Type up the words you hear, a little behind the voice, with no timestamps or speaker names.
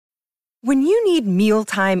When you need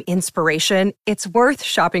mealtime inspiration, it's worth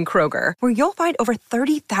shopping Kroger, where you'll find over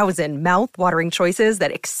 30,000 mouth-watering choices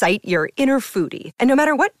that excite your inner foodie. And no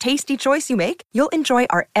matter what tasty choice you make, you'll enjoy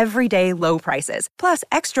our everyday low prices, plus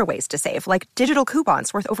extra ways to save, like digital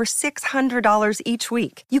coupons worth over $600 each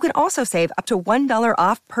week. You can also save up to $1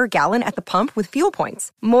 off per gallon at the pump with fuel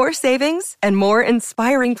points. More savings and more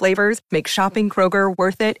inspiring flavors make shopping Kroger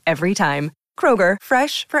worth it every time. Kroger,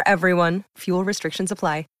 fresh for everyone. Fuel restrictions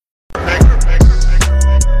apply.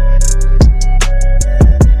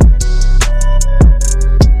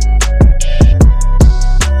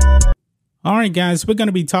 All right, guys, we're going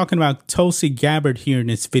to be talking about Tulsi Gabbard here in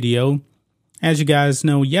this video. As you guys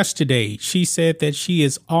know, yesterday, she said that she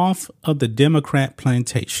is off of the Democrat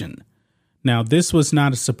plantation. Now, this was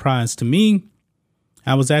not a surprise to me.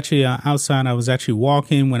 I was actually outside. I was actually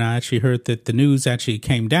walking when I actually heard that the news actually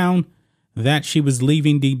came down that she was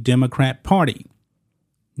leaving the Democrat Party.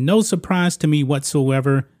 No surprise to me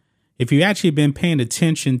whatsoever. If you've actually been paying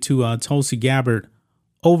attention to Tulsi Gabbard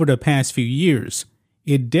over the past few years,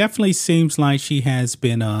 it definitely seems like she has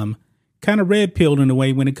been kind of red-pilled in a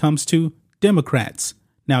way when it comes to Democrats.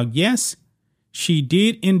 Now, yes, she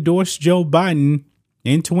did endorse Joe Biden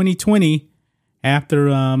in 2020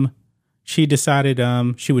 after she decided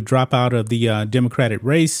she would drop out of the Democratic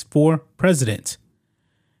race for president.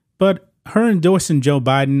 But her endorsing Joe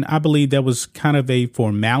Biden, I believe that was kind of a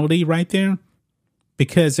formality right there,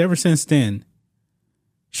 because ever since then,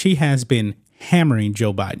 she has been hammering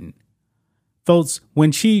Joe Biden. Folks,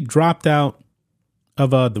 when she dropped out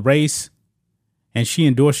of the race and she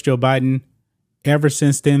endorsed Joe Biden, ever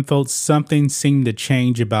since then, folks, something seemed to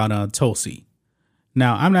change about Tulsi.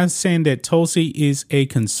 Now, I'm not saying that Tulsi is a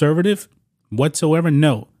conservative whatsoever,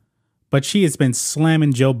 no, but she has been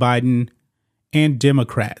slamming Joe Biden and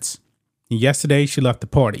Democrats. Yesterday, she left the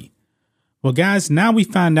party. Well, guys, now we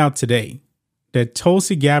find out today that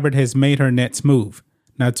Tulsi Gabbard has made her next move.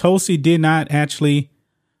 Now, Tulsi did not actually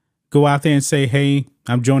go out there and say, hey,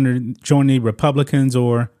 I'm joining the Republicans,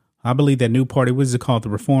 or I believe that new party, what is it called, the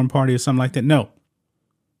Reform Party or something like that? No,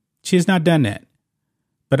 she has not done that.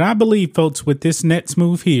 But I believe, folks, with this next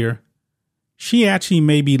move here, she actually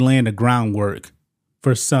may be laying the groundwork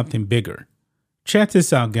for something bigger. Check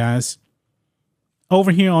this out, guys.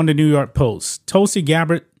 Over here on the New York Post, Tulsi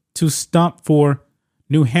Gabbard to stump for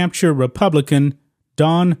New Hampshire Republican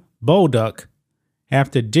Don Bolduc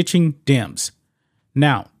after ditching Dems.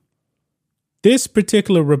 Now, this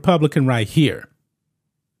particular Republican right here,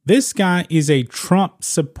 this guy is a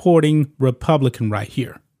Trump-supporting Republican right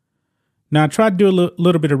here. Now, I tried to do a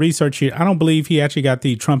little bit of research here. I don't believe he actually got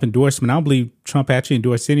the Trump endorsement. I don't believe Trump actually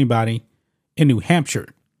endorsed anybody in New Hampshire.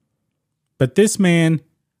 But this man,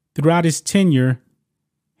 throughout his tenure,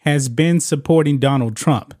 has been supporting Donald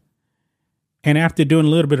Trump. And after doing a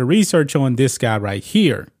little bit of research on this guy right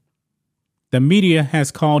here, the media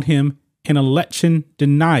has called him an election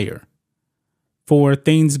denier for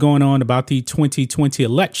things going on about the 2020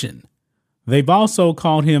 election. They've also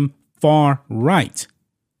called him far right.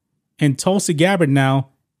 And Tulsi Gabbard now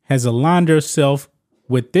has aligned herself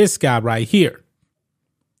with this guy right here.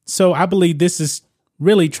 So I believe this is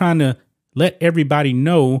really trying to let everybody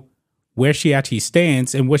know where she actually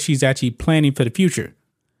stands and what she's actually planning for the future.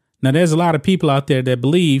 Now, there's a lot of people out there that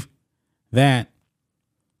believe that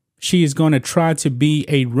she is going to try to be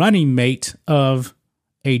a running mate of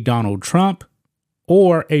a Donald Trump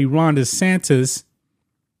or a Ron DeSantis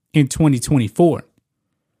in 2024.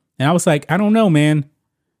 And I was like, I don't know, man.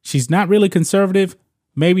 She's not really conservative.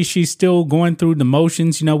 Maybe she's still going through the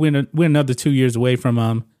motions. You know, we're another 2 years away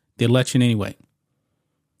from the election anyway.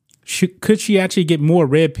 Could she actually get more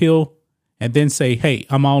red pill and then say, hey,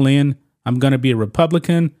 I'm all in. I'm going to be a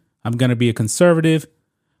Republican. I'm going to be a conservative.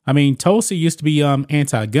 I mean, Tulsi used to be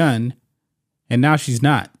anti-gun, and now she's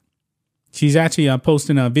not. She's actually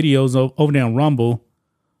posting videos over there on Rumble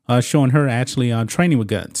showing her actually training with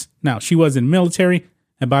guns. Now, she was in the military.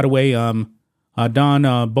 And by the way, Don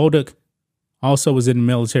Bolduc also was in the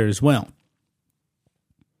military as well.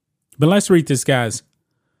 But let's read this, guys.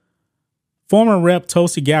 Former Rep.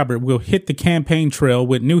 Tulsi Gabbard will hit the campaign trail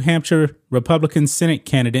with New Hampshire Republican Senate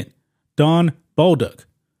candidate Don Bolduc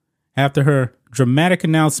after her dramatic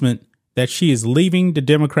announcement that she is leaving the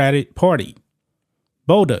Democratic Party.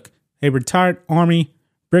 Bolduc, a retired Army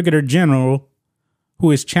Brigadier General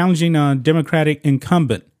who is challenging Democratic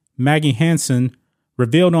incumbent Maggie Hassan,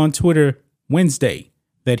 revealed on Twitter Wednesday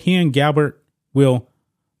that he and Gabbard will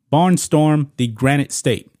barnstorm the Granite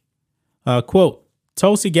State. Quote,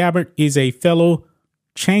 Tulsi Gabbard is a fellow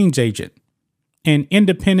change agent, an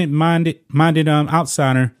independent-minded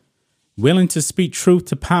outsider willing to speak truth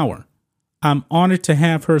to power. I'm honored to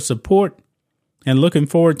have her support and looking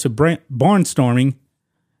forward to barnstorming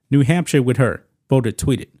New Hampshire with her, Bodek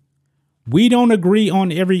tweeted. We don't agree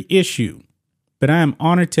on every issue, but I am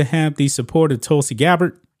honored to have the support of Tulsi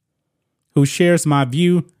Gabbard, who shares my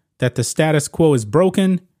view that the status quo is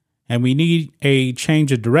broken and we need a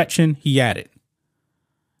change of direction, he added.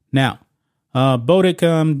 Now,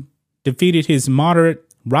 Bodek defeated his moderate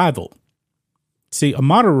rival. See, a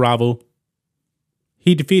moderate rival,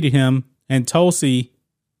 he defeated him, and Tulsi,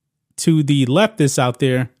 to the leftists out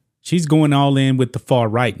there, she's going all in with the far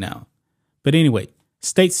right now. But anyway,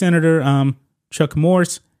 State Senator Chuck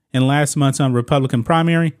Morse in last month's Republican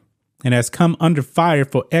primary and has come under fire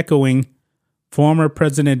for echoing former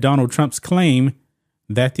President Donald Trump's claim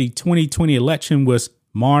that the 2020 election was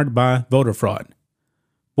marred by voter fraud.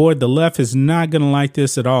 Boy, the left is not going to like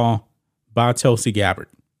this at all by Tulsi Gabbard.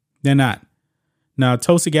 They're not. Now,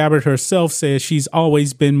 Tulsi Gabbard herself says she's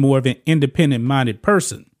always been more of an independent-minded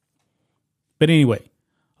person. But anyway,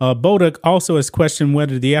 Bodek also has questioned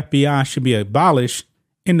whether the FBI should be abolished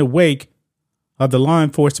in the wake of the law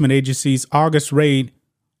enforcement agency's August raid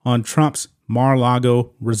on Trump's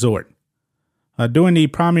Mar-a-Lago resort. During the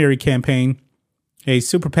primary campaign, a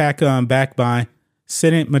super PAC backed by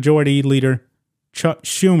Senate Majority Leader Chuck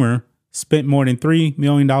Schumer spent more than $3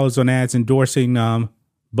 million on ads endorsing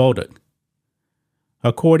Bodek.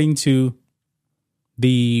 According to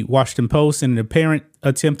the Washington Post, in an apparent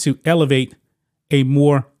attempt to elevate a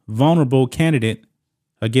more vulnerable candidate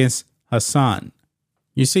against Hassan.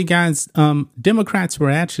 You see, guys, Democrats were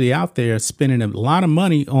actually out there spending a lot of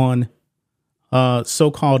money on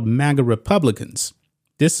so-called MAGA Republicans.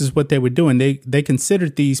 This is what they were doing. They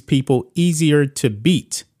considered these people easier to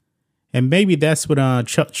beat. And maybe that's what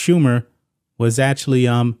Chuck Schumer was actually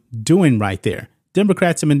doing right there.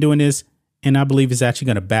 Democrats have been doing this, and I believe it's actually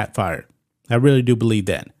going to backfire. I really do believe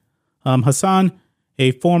that. Hassan,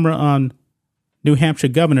 a former New Hampshire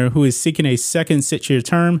governor who is seeking a second 6-year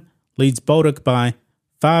term, leads Bodek by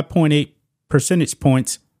 5.8 percentage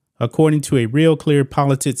points, according to a Real Clear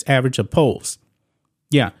Politics average of polls.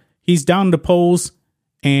 Yeah, he's down in the polls,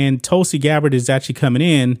 and Tulsi Gabbard is actually coming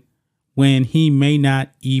in when he may not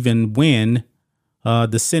even win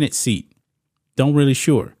the Senate seat. Don't really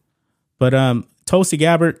sure. But Tulsi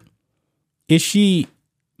Gabbard, is she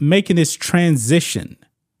making this transition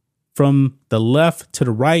from the left to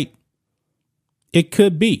the right? It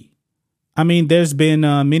could be. I mean, there's been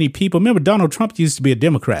many people. Remember, Donald Trump used to be a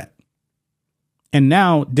Democrat. And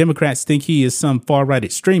now Democrats think he is some far right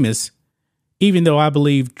extremist, even though I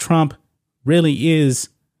believe Trump really is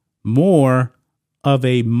more of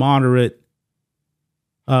a moderate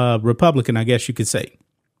Republican, I guess you could say.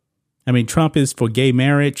 I mean, Trump is for gay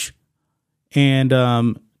marriage, and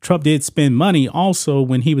Trump did spend money also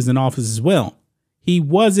when he was in office as well. He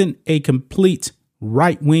wasn't a complete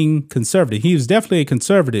right-wing conservative. He was definitely a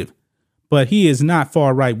conservative, but he is not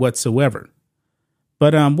far right whatsoever.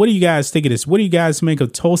 But what do you guys think of this? What do you guys make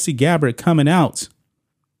of Tulsi Gabbard coming out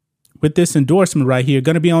with this endorsement right here?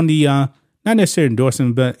 Going to be on the, not necessarily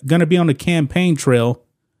endorsement, but going to be on the campaign trail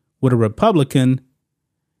with a Republican.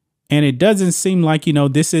 And it doesn't seem like,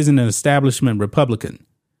 this isn't an establishment Republican.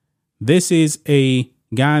 This is a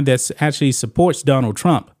guy that actually supports Donald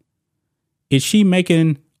Trump. Is she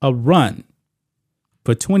making a run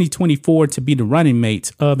for 2024 to be the running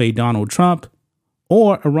mate of a Donald Trump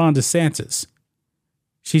or a Ron DeSantis?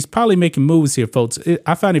 She's probably making moves here, folks.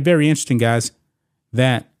 I find it very interesting, guys,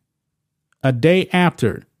 that a day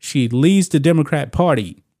after she leaves the Democrat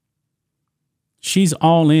Party, she's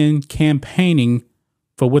all in campaigning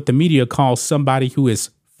for what the media calls somebody who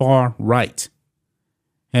is far right.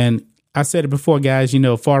 And I said it before, guys,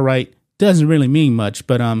 far right doesn't really mean much,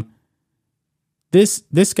 but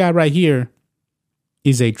this guy right here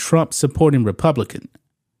is a Trump supporting Republican.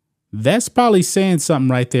 That's probably saying something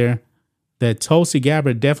right there, that Tulsi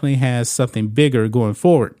Gabbard definitely has something bigger going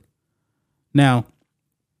forward. Now,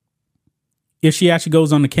 if she actually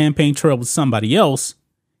goes on the campaign trail with somebody else,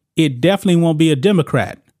 it definitely won't be a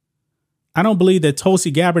Democrat. I don't believe that Tulsi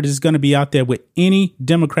Gabbard is going to be out there with any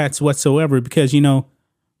Democrats whatsoever because,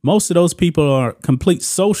 most of those people are complete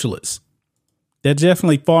socialists. They're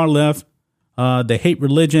definitely far left. They hate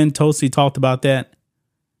religion. Tulsi talked about that.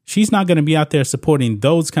 She's not going to be out there supporting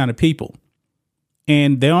those kind of people.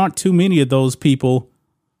 And there aren't too many of those people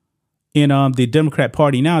in the Democrat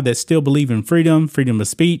Party now that still believe in freedom of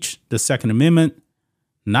speech, the Second Amendment.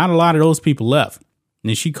 Not a lot of those people left.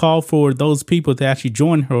 And she called for those people to actually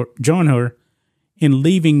join her in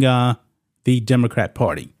leaving the Democrat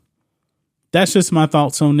Party. That's just my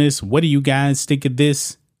thoughts on this. What do you guys think of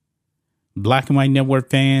this? Black and White Network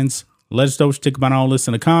fans, let us know what you think about all this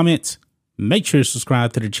in the comments. Make sure to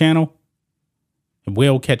subscribe to the channel, and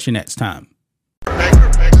we'll catch you next time.